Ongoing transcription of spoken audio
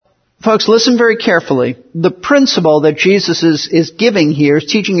folks, listen very carefully. The principle that Jesus is giving here, is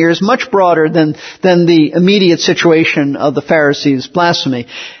teaching here, is much broader than the immediate situation of the Pharisees' blasphemy.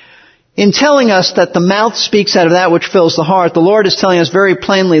 In telling us that the mouth speaks out of that which fills the heart, the Lord is telling us very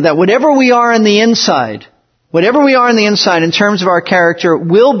plainly that whatever we are in the inside in terms of our character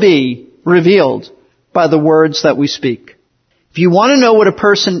will be revealed by the words that we speak. If you want to know what a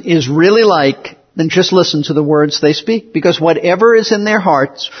person is really like, then just listen to the words they speak, because whatever is in their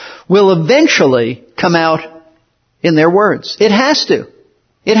hearts will eventually come out in their words. It has to.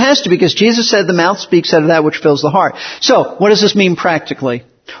 It has to, because Jesus said the mouth speaks out of that which fills the heart. So, what does this mean practically?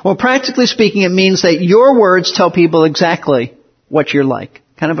 Well, practically speaking, it means that your words tell people exactly what you're like.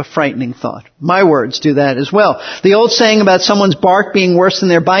 Kind of a frightening thought. My words do that as well. The old saying about someone's bark being worse than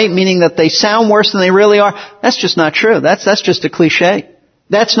their bite, meaning that they sound worse than they really are, that's just not true. That's just a cliche.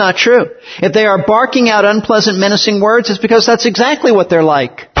 That's not true. If they are barking out unpleasant, menacing words, it's because that's exactly what they're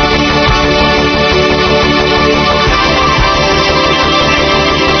like.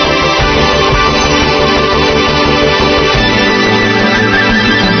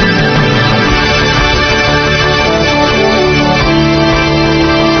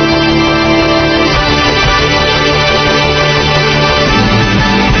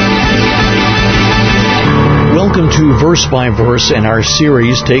 Welcome to Verse by Verse in our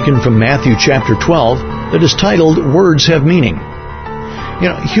series taken from Matthew chapter 12 that is titled Words Have Meaning. You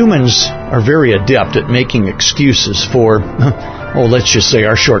know, humans are very adept at making excuses for, let's just say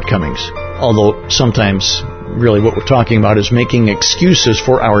our shortcomings. Although sometimes really what we're talking about is making excuses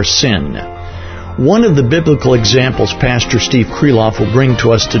for our sin. One of the biblical examples Pastor Steve Kreloff will bring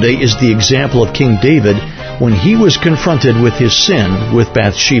to us today is the example of King David when he was confronted with his sin with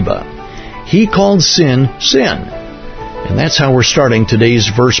Bathsheba. He called sin, sin. And that's how we're starting today's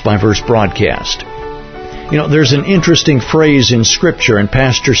verse-by-verse broadcast. You know, there's an interesting phrase in Scripture, and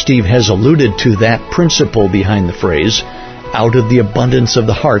Pastor Steve has alluded to that principle behind the phrase, out of the abundance of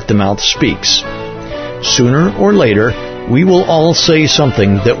the heart the mouth speaks. Sooner or later, we will all say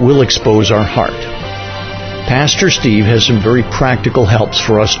something that will expose our heart. Pastor Steve has some very practical helps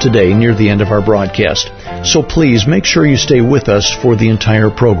for us today near the end of our broadcast, so please make sure you stay with us for the entire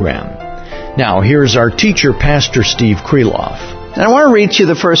program. Now, here's our teacher, Pastor Steve Kreloff. And I want to read to you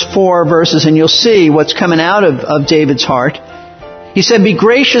the first 4 verses, and you'll see what's coming out of David's heart. He said, "Be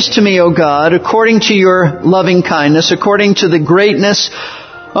gracious to me, O God, according to your loving kindness, according to the greatness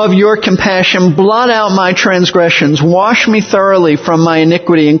of your compassion. Blot out my transgressions. Wash me thoroughly from my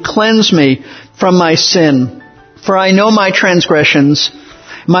iniquity, and cleanse me from my sin. For I know my transgressions.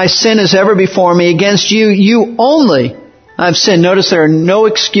 My sin is ever before me. Against you, you only I've sinned." Notice there are no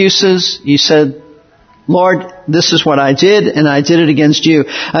excuses. You said, "Lord, this is what I did, and I did it against you.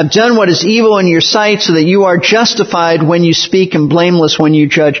 I've done what is evil in your sight, so that you are justified when you speak and blameless when you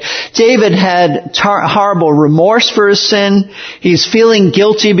judge." David had horrible remorse for his sin. He's feeling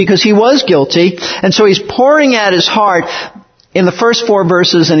guilty because he was guilty, and so he's pouring out his heart in the first 4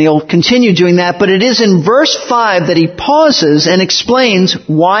 verses, and he'll continue doing that. But it is in verse 5 that he pauses and explains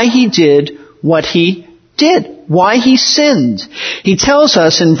why he did what he did, why he sinned. He tells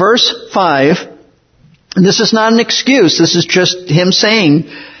us in verse 5, and this is not an excuse, this is just him saying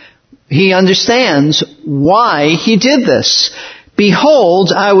he understands why he did this.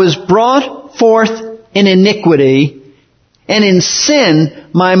 "Behold, I was brought forth in iniquity, and in sin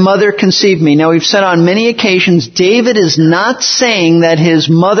my mother conceived me." Now, we've said on many occasions, David is not saying that his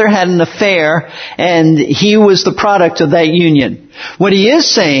mother had an affair and he was the product of that union. What he is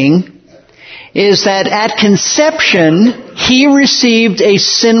saying is that at conception, he received a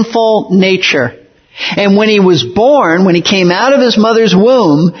sinful nature. And when he was born, when he came out of his mother's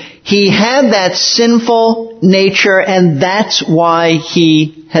womb, he had that sinful nature, and that's why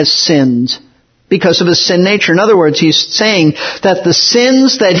he has sinned. Because of his sin nature. In other words, he's saying that the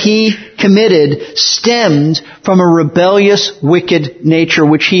sins that he committed stemmed from a rebellious, wicked nature,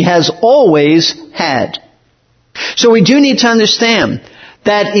 which he has always had. So we do need to understand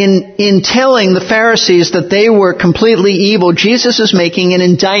that in telling the Pharisees that they were completely evil, Jesus is making an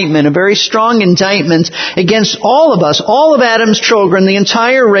indictment, a very strong indictment against all of us, all of Adam's children, the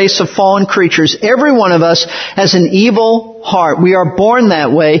entire race of fallen creatures. Every one of us has an evil heart. We are born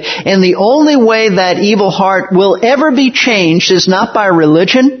that way, and the only way that evil heart will ever be changed is not by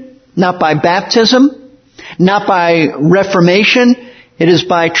religion, not by baptism, not by reformation. It is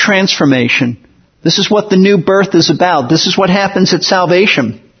by transformation. This is what the new birth is about. This is what happens at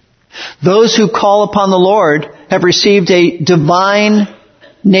salvation. Those who call upon the Lord have received a divine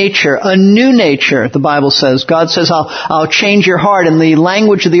nature, a new nature, the Bible says. God says, I'll change your heart. In the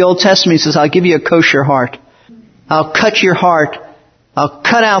language of the Old Testament, He says, I'll give you a kosher heart. I'll cut your heart I'll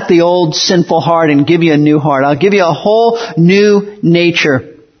cut out the old sinful heart and give you a new heart. I'll give you a whole new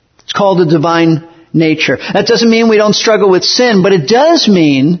nature. It's called the divine nature. That doesn't mean we don't struggle with sin, but it does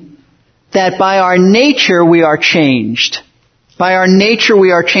mean that by our nature we are changed. By our nature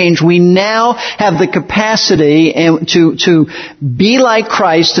we are changed. We now have the capacity to be like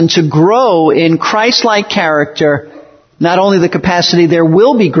Christ and to grow in Christ-like character. Not only the capacity, there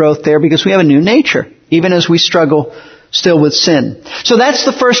will be growth there because we have a new nature, even as we struggle still with sin. So that's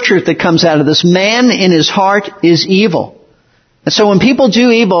the first truth that comes out of this. Man in his heart is evil. And so when people do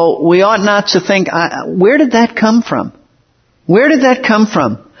evil, we ought not to think, where did that come from? Where did that come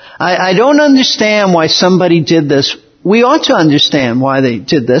from? I don't understand why somebody did this. We ought to understand why they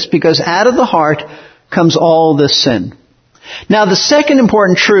did this, because out of the heart comes all this sin. Now, the second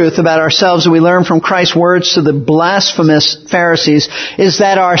important truth about ourselves that we learn from Christ's words to the blasphemous Pharisees is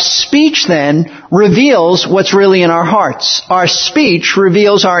that our speech then reveals what's really in our hearts. Our speech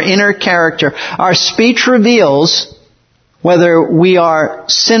reveals our inner character. Our speech reveals whether we are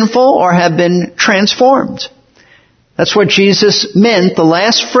sinful or have been transformed. That's what Jesus meant, the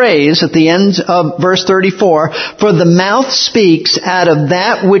last phrase at the end of verse 34, for the mouth speaks out of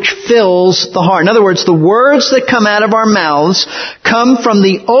that which fills the heart. In other words, the words that come out of our mouths come from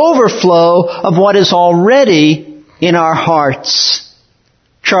the overflow of what is already in our hearts.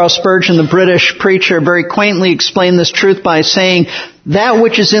 Charles Spurgeon, the British preacher, very quaintly explained this truth by saying, that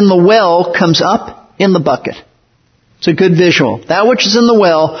which is in the well comes up in the bucket. It's a good visual. That which is in the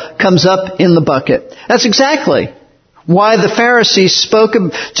well comes up in the bucket. That's exactly why the Pharisees spoke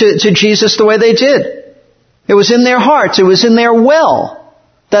to Jesus the way they did. It was in their hearts. It was in their well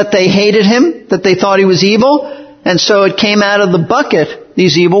that they hated him, that they thought he was evil, and so it came out of the bucket,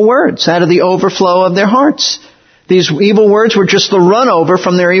 these evil words, out of the overflow of their hearts. These evil words were just the runover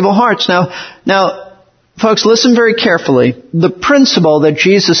from their evil hearts. Now, folks, listen very carefully. The principle that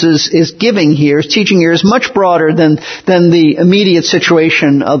Jesus is giving here, is teaching here, is much broader than the immediate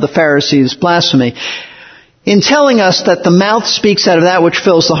situation of the Pharisees' blasphemy. In telling us that the mouth speaks out of that which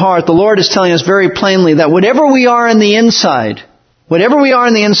fills the heart, the Lord is telling us very plainly that whatever we are in the inside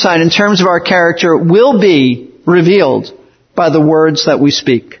in terms of our character will be revealed by the words that we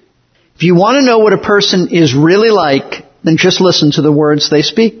speak. If you want to know what a person is really like, then just listen to the words they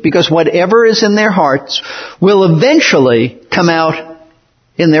speak, because whatever is in their hearts will eventually come out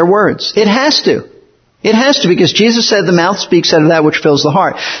in their words. It has to. It has to, because Jesus said the mouth speaks out of that which fills the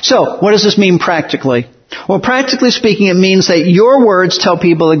heart. So, what does this mean practically? Well, practically speaking, it means that your words tell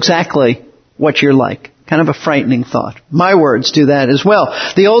people exactly what you're like. Kind of a frightening thought. My words do that as well.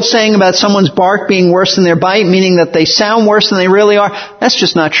 The old saying about someone's bark being worse than their bite, meaning that they sound worse than they really are, that's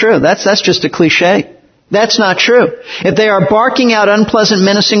just not true. That's just a cliche. That's not true. If they are barking out unpleasant,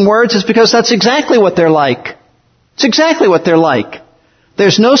 menacing words, it's because that's exactly what they're like. It's exactly what they're like.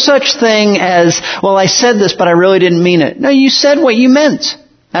 There's no such thing as, well, I said this, but I really didn't mean it. No, you said what you meant.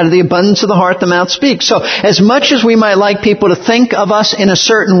 Out of the abundance of the heart, the mouth speaks. So, as much as we might like people to think of us in a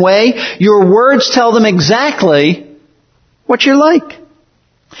certain way, your words tell them exactly what you're like.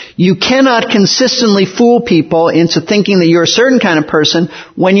 You cannot consistently fool people into thinking that you're a certain kind of person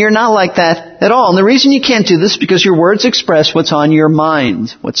when you're not like that at all. And the reason you can't do this is because your words express what's on your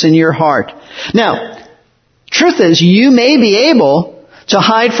mind, what's in your heart. Now, truth is, you may be able to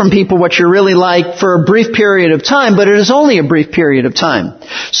hide from people what you're really like for a brief period of time, but it is only a brief period of time.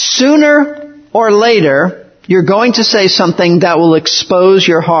 Sooner or later, you're going to say something that will expose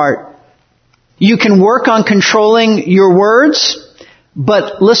your heart. You can work on controlling your words,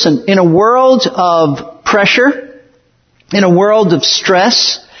 but listen, in a world of pressure, in a world of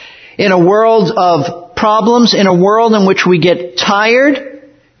stress, in a world of problems, in a world in which we get tired,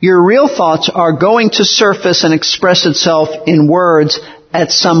 your real thoughts are going to surface and express itself in words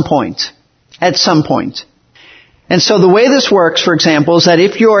at some point. At some point. And so the way this works, for example, is that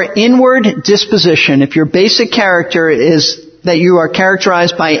if your inward disposition, if your basic character is that you are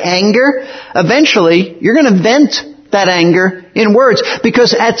characterized by anger, eventually you're going to vent that anger in words.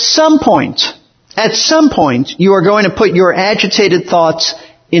 Because at some point, you are going to put your agitated thoughts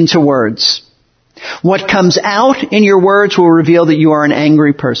into words. What comes out in your words will reveal that you are an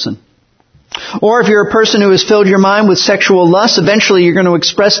angry person. Or if you're a person who has filled your mind with sexual lust, eventually you're going to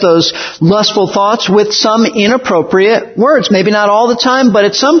express those lustful thoughts with some inappropriate words. Maybe not all the time, but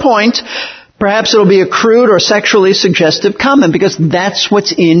at some point, perhaps it'll be a crude or sexually suggestive comment, because that's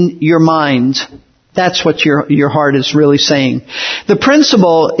what's in your mind. That's what your heart is really saying. The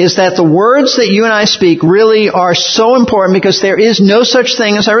principle is that the words that you and I speak really are so important, because there is no such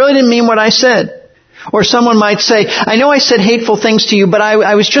thing as, I really didn't mean what I said. Or someone might say, I know I said hateful things to you, but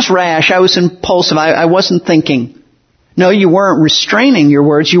I was just rash. I was impulsive. I wasn't thinking. No, you weren't restraining your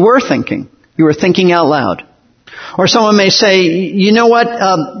words. You were thinking. You were thinking out loud. Or someone may say, you know what,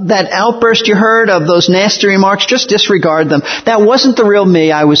 that outburst you heard of those nasty remarks, just disregard them. That wasn't the real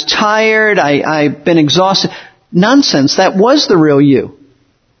me. I was tired. I've been exhausted. Nonsense. That was the real you.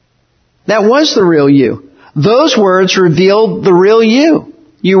 That was the real you. Those words revealed the real you.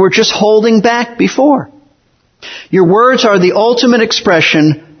 You were just holding back before. Your words are the ultimate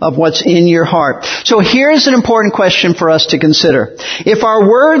expression of what's in your heart. So here's an important question for us to consider. If our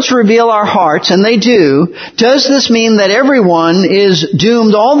words reveal our hearts, and they do, does this mean that everyone is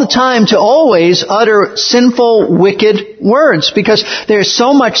doomed all the time to always utter sinful, wicked words? Because there's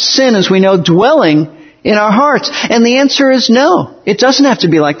so much sin, as we know, dwelling in our hearts. And the answer is no. It doesn't have to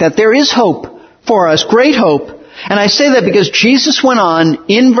be like that. There is hope for us, great hope. And I say that because Jesus went on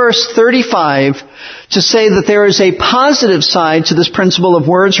in verse 35 to say that there is a positive side to this principle of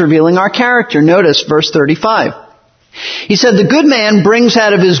words revealing our character. Notice verse 35. He said, the good man brings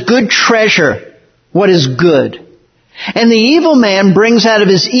out of his good treasure what is good. And the evil man brings out of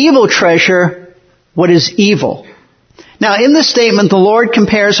his evil treasure what is evil. Now, in this statement, the Lord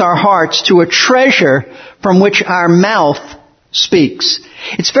compares our hearts to a treasure from which our mouth speaks.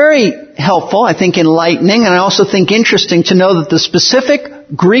 It's very helpful, I think enlightening, and I also think interesting to know that the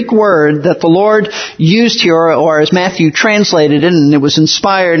specific Greek word that the Lord used here, or as Matthew translated it, and it was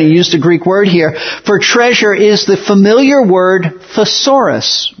inspired, and he used a Greek word here, for treasure is the familiar word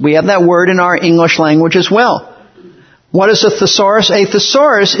thesaurus. We have that word in our English language as well. What is a thesaurus? A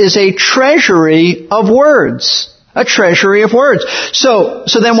thesaurus is a treasury of words. A treasury of words. So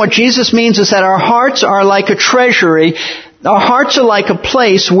then what Jesus means is that our hearts are like a treasury. Our hearts are like a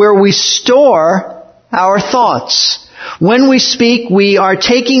place where we store our thoughts. When we speak, we are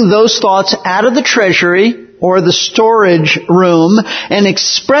taking those thoughts out of the treasury or the storage room and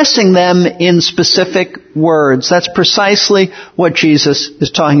expressing them in specific words. That's precisely what Jesus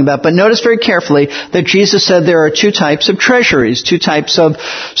is talking about. But notice very carefully that Jesus said there are two types of treasuries, two types of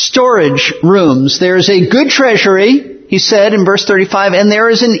storage rooms. There's a good treasury, he said in verse 35, and there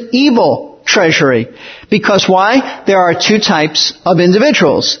is an evil treasury. Because why? There are two types of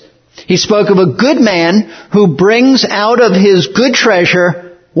individuals. He spoke of a good man who brings out of his good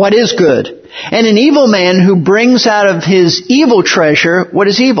treasure what is good, and an evil man who brings out of his evil treasure what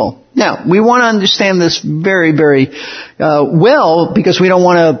is evil. Now, we want to understand this very, very well, because we don't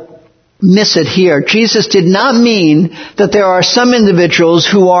want to miss it here. Jesus did not mean that there are some individuals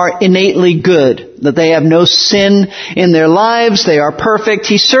who are innately good, that they have no sin in their lives, they are perfect.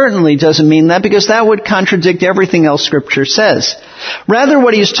 He certainly doesn't mean that, because that would contradict everything else Scripture says. Rather,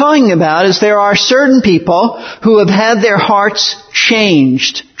 what he's talking about is there are certain people who have had their hearts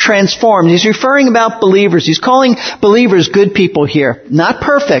changed, transformed. He's referring about believers. He's calling believers good people here. Not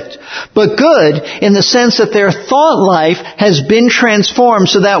perfect, but good in the sense that their thought life has been transformed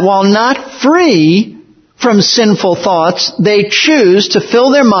so that while not free from sinful thoughts, they choose to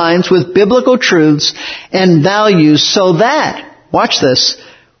fill their minds with biblical truths and values so that, watch this,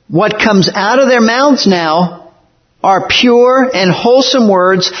 what comes out of their mouths now are pure and wholesome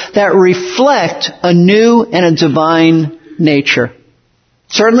words that reflect a new and a divine nature.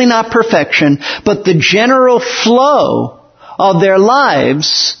 Certainly not perfection, but the general flow of their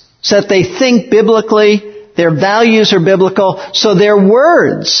lives so that they think biblically, their values are biblical, so their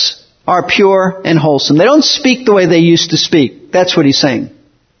words are pure and wholesome. They don't speak the way they used to speak. That's what he's saying.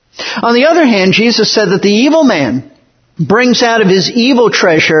 On the other hand, Jesus said that the evil man brings out of his evil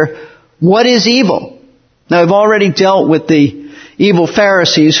treasure what is evil. Now, I've already dealt with the evil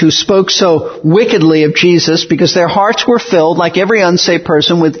Pharisees who spoke so wickedly of Jesus because their hearts were filled, like every unsaved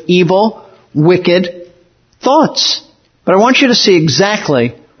person, with evil, wicked thoughts. But I want you to see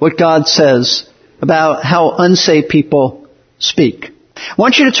exactly what God says about how unsaved people speak. I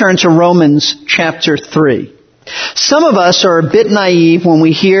want you to turn to Romans chapter 3. Some of us are a bit naive when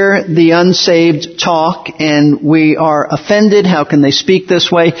we hear the unsaved talk and we are offended. How can they speak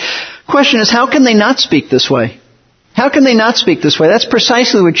this way? Question is, how can they not speak this way? How can they not speak this way? That's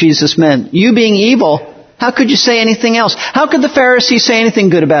precisely what Jesus meant. You being evil, how could you say anything else? How could the Pharisees say anything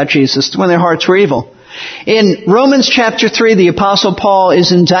good about Jesus when their hearts were evil? In Romans chapter 3, the Apostle Paul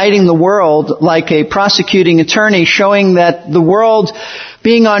is indicting the world like a prosecuting attorney, showing that the world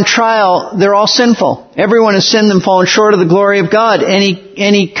being on trial, they're all sinful. Everyone has sinned and fallen short of the glory of God. And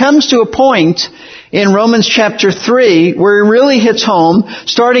he comes to a point in Romans chapter 3 where he really hits home.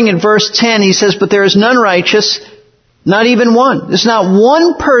 Starting at verse 10, he says, but there is none righteous, not even one. There's not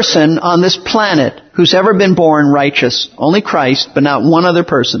one person on this planet who's ever been born righteous. Only Christ, but not one other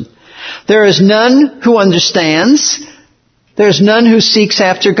person. There is none who understands. There's none who seeks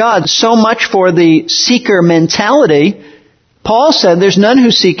after God. So much for the seeker mentality. Paul said there's none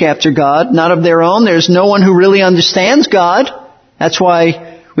who seek after God, not of their own. There's no one who really understands God. That's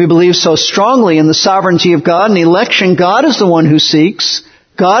why we believe so strongly in the sovereignty of God and election. God is the one who seeks.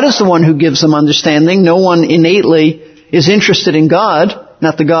 God is the one who gives them understanding. No one innately is interested in God,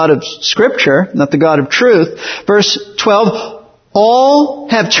 not the God of Scripture, not the God of truth. Verse 12, all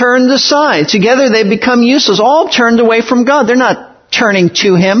have turned aside. Together they've become useless. All turned away from God. They're not turning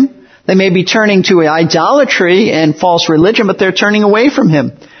to Him. They may be turning to idolatry and false religion, but they're turning away from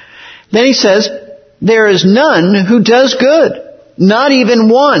Him. Then he says, there is none who does good, not even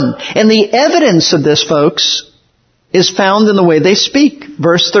one. And the evidence of this, folks, is found in the way they speak.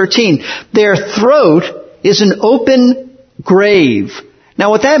 Verse 13, their throat is an open grave. Now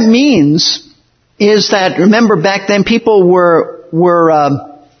what that means is that, remember back then people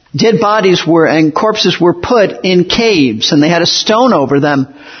dead bodies and corpses were put in caves and they had a stone over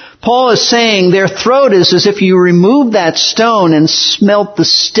them. Paul is saying their throat is as if you remove that stone and smelt the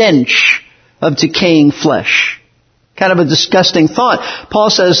stench of decaying flesh. Kind of a disgusting thought.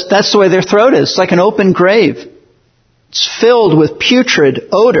 Paul says that's the way their throat is. It's like an open grave. It's filled with putrid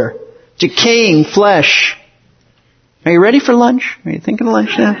odor, decaying flesh. Are you ready for lunch? Are you thinking of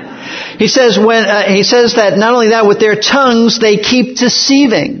lunch now? He says that not only that, with their tongues they keep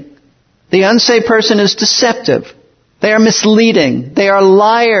deceiving. The unsaved person is deceptive. They are misleading. They are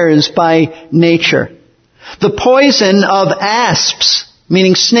liars by nature. The poison of asps,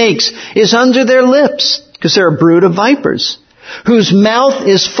 meaning snakes, is under their lips, because they're a brood of vipers, whose mouth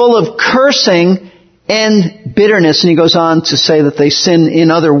is full of cursing and bitterness. And he goes on to say that they sin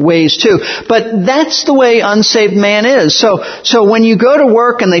in other ways too. But that's the way unsaved man is. So when you go to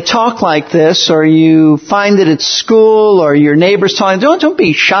work and they talk like this, or you find it at school, or your neighbors talking, don't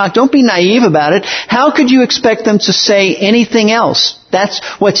be shocked, don't be naive about it. How could you expect them to say anything else? That's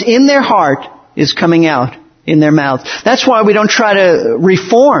what's in their heart is coming out in their mouth. That's why we don't try to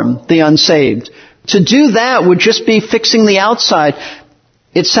reform the unsaved. To do that would just be fixing the outside.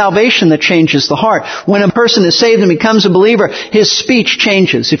 It's salvation that changes the heart. When a person is saved and becomes a believer, his speech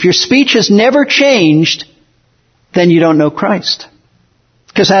changes. If your speech has never changed, then you don't know Christ.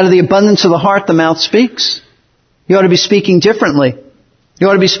 Because out of the abundance of the heart, the mouth speaks. You ought to be speaking differently. You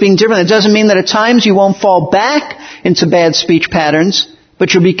ought to be speaking differently. It doesn't mean that at times you won't fall back into bad speech patterns,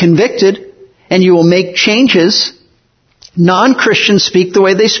 but you'll be convicted and you will make changes. Non-Christians speak the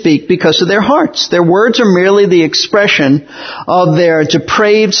way they speak because of their hearts. Their words are merely the expression of their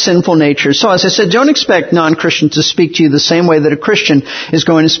depraved, sinful nature. So as I said, don't expect non-Christians to speak to you the same way that a Christian is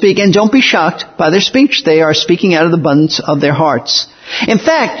going to speak. And don't be shocked by their speech. They are speaking out of the abundance of their hearts. In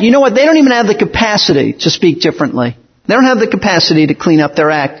fact, you know what? They don't even have the capacity to speak differently. They don't have the capacity to clean up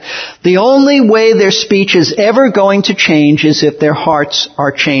their act. The only way their speech is ever going to change is if their hearts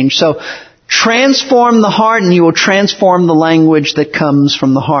are changed. So transform the heart and you will transform the language that comes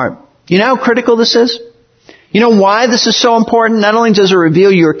from the heart. You know how critical this is? You know why this is so important? Not only does it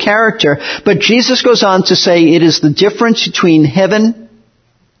reveal your character, but Jesus goes on to say it is the difference between heaven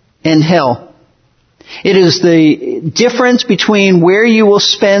and hell. It is the difference between where you will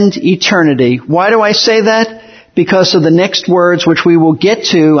spend eternity. Why do I say that? Because of the next words which we will get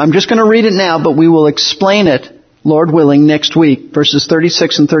to. I'm just going to read it now, but we will explain it, Lord willing, next week, verses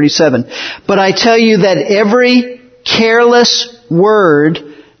 36 and 37. But I tell you that every careless word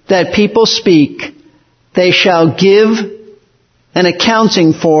that people speak, they shall give an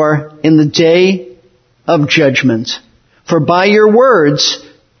accounting for in the day of judgment. For by your words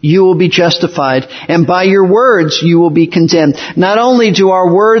you will be justified, and by your words you will be condemned. Not only do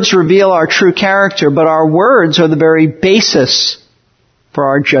our words reveal our true character, but our words are the very basis for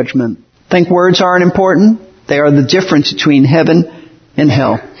our judgment. Think words aren't important? They are the difference between heaven and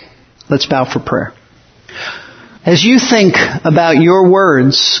hell. Let's bow for prayer. As you think about your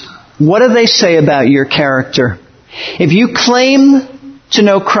words, what do they say about your character? If you claim to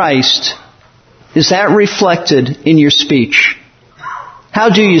know Christ, is that reflected in your speech? How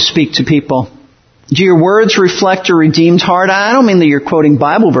do you speak to people? Do your words reflect a redeemed heart? I don't mean that you're quoting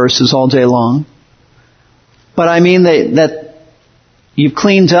Bible verses all day long, but I mean that you've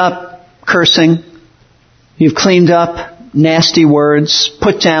cleaned up cursing. You've cleaned up nasty words,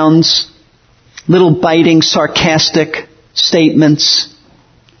 put-downs, little biting, sarcastic statements,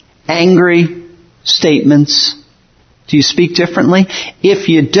 angry statements. Do you speak differently? If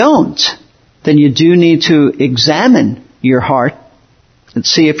you don't, then you do need to examine your heart and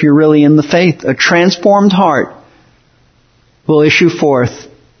see if you're really in the faith. A transformed heart will issue forth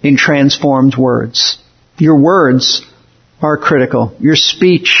in transformed words. Your words are critical. Your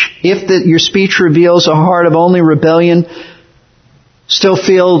speech, if your speech reveals a heart of only rebellion, still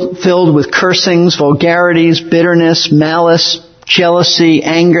filled with cursings, vulgarities, bitterness, malice, jealousy,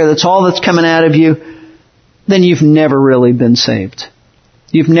 anger, that's all that's coming out of you, then you've never really been saved.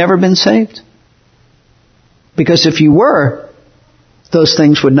 You've never been saved. Because if you were, those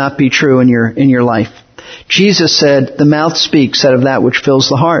things would not be true in your life. Jesus said, the mouth speaks out of that which fills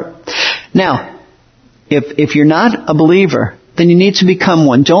the heart. Now, if you're not a believer, then you need to become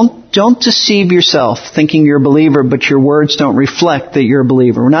one. Don't deceive yourself thinking you're a believer, but your words don't reflect that you're a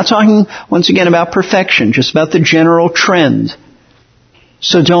believer. We're not talking, once again, about perfection, just about the general trend.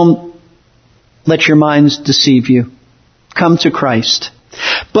 So don't let your minds deceive you. Come to Christ.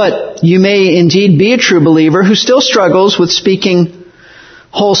 But you may indeed be a true believer who still struggles with speaking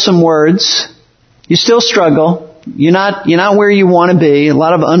wholesome words. You still struggle. You're not where you want to be. A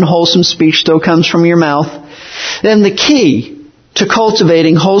lot of unwholesome speech still comes from your mouth. Then the key to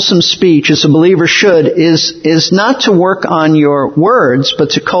cultivating wholesome speech as a believer should is not to work on your words,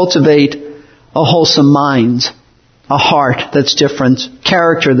 but to cultivate a wholesome mind, a heart that's different,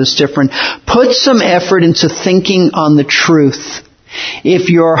 character that's different. Put some effort into thinking on the truth. If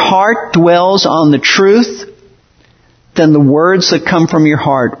your heart dwells on the truth, then the words that come from your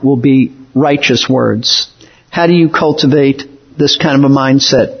heart will be righteous words. How do you cultivate this kind of a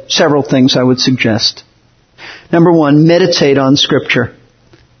mindset? Several things I would suggest. Number one, meditate on Scripture.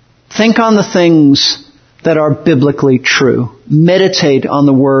 Think on the things that are biblically true. Meditate on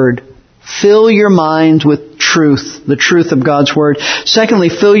the Word. Fill your mind with truth, the truth of God's Word. Secondly,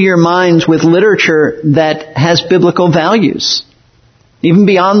 fill your minds with literature that has biblical values. Even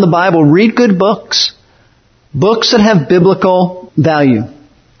beyond the Bible, read good books. Books that have biblical value.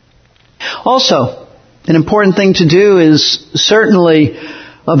 Also, an important thing to do is certainly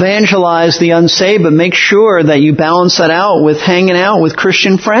evangelize the unsaved, but make sure that you balance that out with hanging out with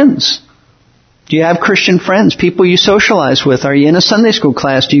Christian friends. Do you have Christian friends, people you socialize with? Are you in a Sunday school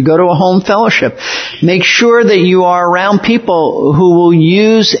class? Do you go to a home fellowship? Make sure that you are around people who will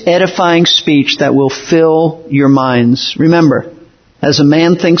use edifying speech that will fill your minds. Remember, as a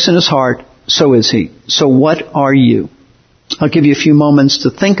man thinks in his heart, so is he. So what are you? I'll give you a few moments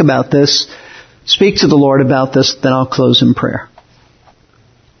to think about this. Speak to the Lord about this, then I'll close in prayer.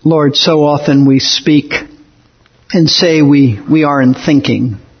 Lord, so often we speak and say we aren't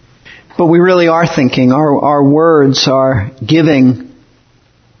thinking. But we really are thinking. Our words are giving,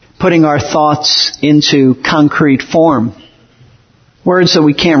 putting our thoughts into concrete form. Words that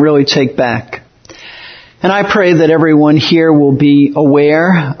we can't really take back. And I pray that everyone here will be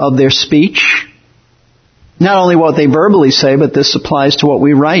aware of their speech. Not only what they verbally say, but this applies to what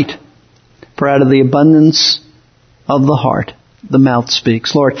we write. For out of the abundance of the heart, the mouth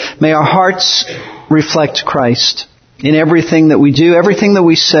speaks. Lord, may our hearts reflect Christ in everything that we do, everything that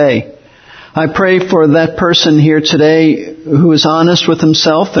we say. I pray for that person here today who is honest with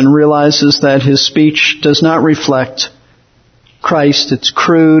himself and realizes that his speech does not reflect Christ. It's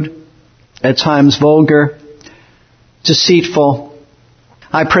crude, at times vulgar, deceitful.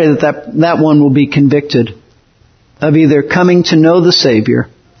 I pray that one will be convicted of either coming to know the Savior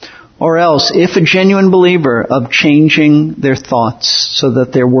or else, if a genuine believer, of changing their thoughts so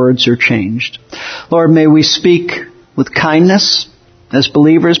that their words are changed. Lord, may we speak with kindness as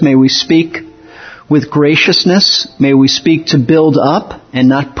believers. May we speak with graciousness. May we speak to build up and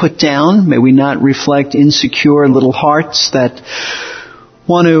not put down. May we not reflect insecure little hearts that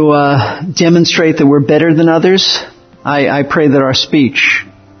want to demonstrate that we're better than others. I pray that our speech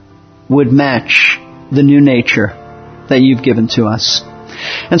would match the new nature that you've given to us.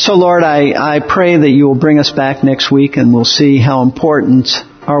 And so, Lord, I pray that you will bring us back next week and we'll see how important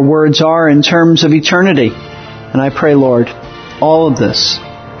our words are in terms of eternity. And I pray, Lord, all of this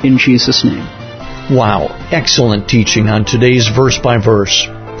in Jesus' name. Wow, excellent teaching on today's verse by verse.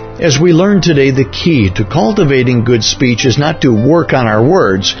 As we learned today, the key to cultivating good speech is not to work on our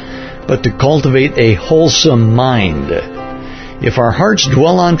words, but to cultivate a wholesome mind. If our hearts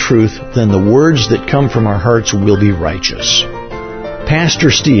dwell on truth, then the words that come from our hearts will be righteous. Pastor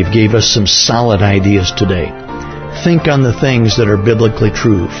Steve gave us some solid ideas today. Think on the things that are biblically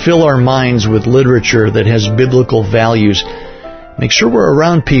true. Fill our minds with literature that has biblical values. Make sure we're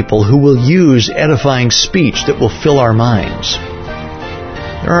around people who will use edifying speech that will fill our minds.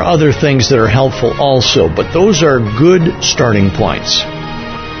 There are other things that are helpful also, but those are good starting points.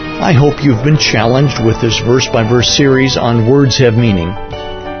 I hope you've been challenged with this verse-by-verse series on Words Have Meaning.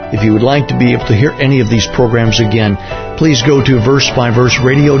 If you would like to be able to hear any of these programs again, please go to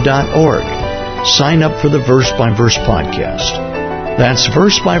versebyverseradio.org. Sign up for the Verse by Verse podcast. That's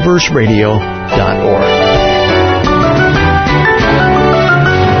versebyverseradio.org.